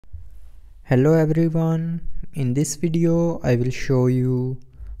Hello everyone, in this video I will show you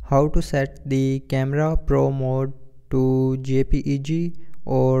how to set the camera pro mode to JPEG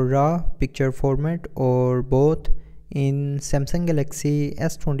or RAW picture format or both in Samsung Galaxy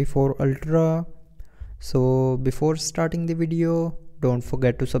S24 Ultra. So before starting the video, don't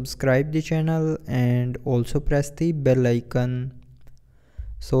forget to subscribe the channel and also press the bell icon.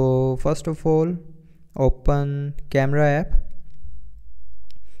 So first of all, open camera app.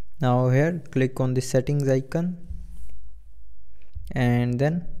 Now here click on the settings icon and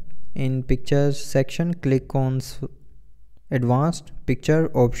then in pictures section click on advanced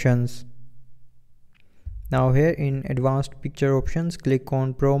picture options. Now here in advanced picture options click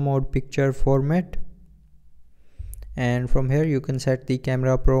on pro mode picture format, and from here you can set the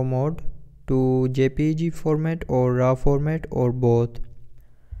camera pro mode to JPEG format or RAW format or both.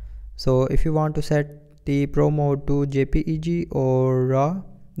 So if you want to set the pro mode to JPEG or RAW,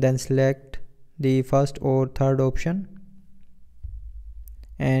 then select the first or third option,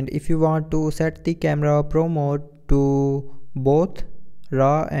 and if you want to set the camera pro mode to both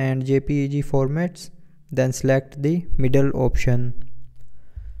RAW and JPEG formats, then select the middle option.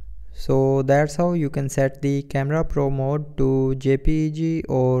 So that's how you can set the camera pro mode to JPEG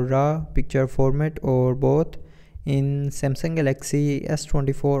or RAW picture format or both in Samsung Galaxy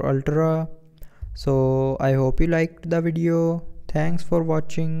S24 Ultra. So I hope you liked the video. Thanks for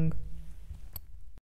watching.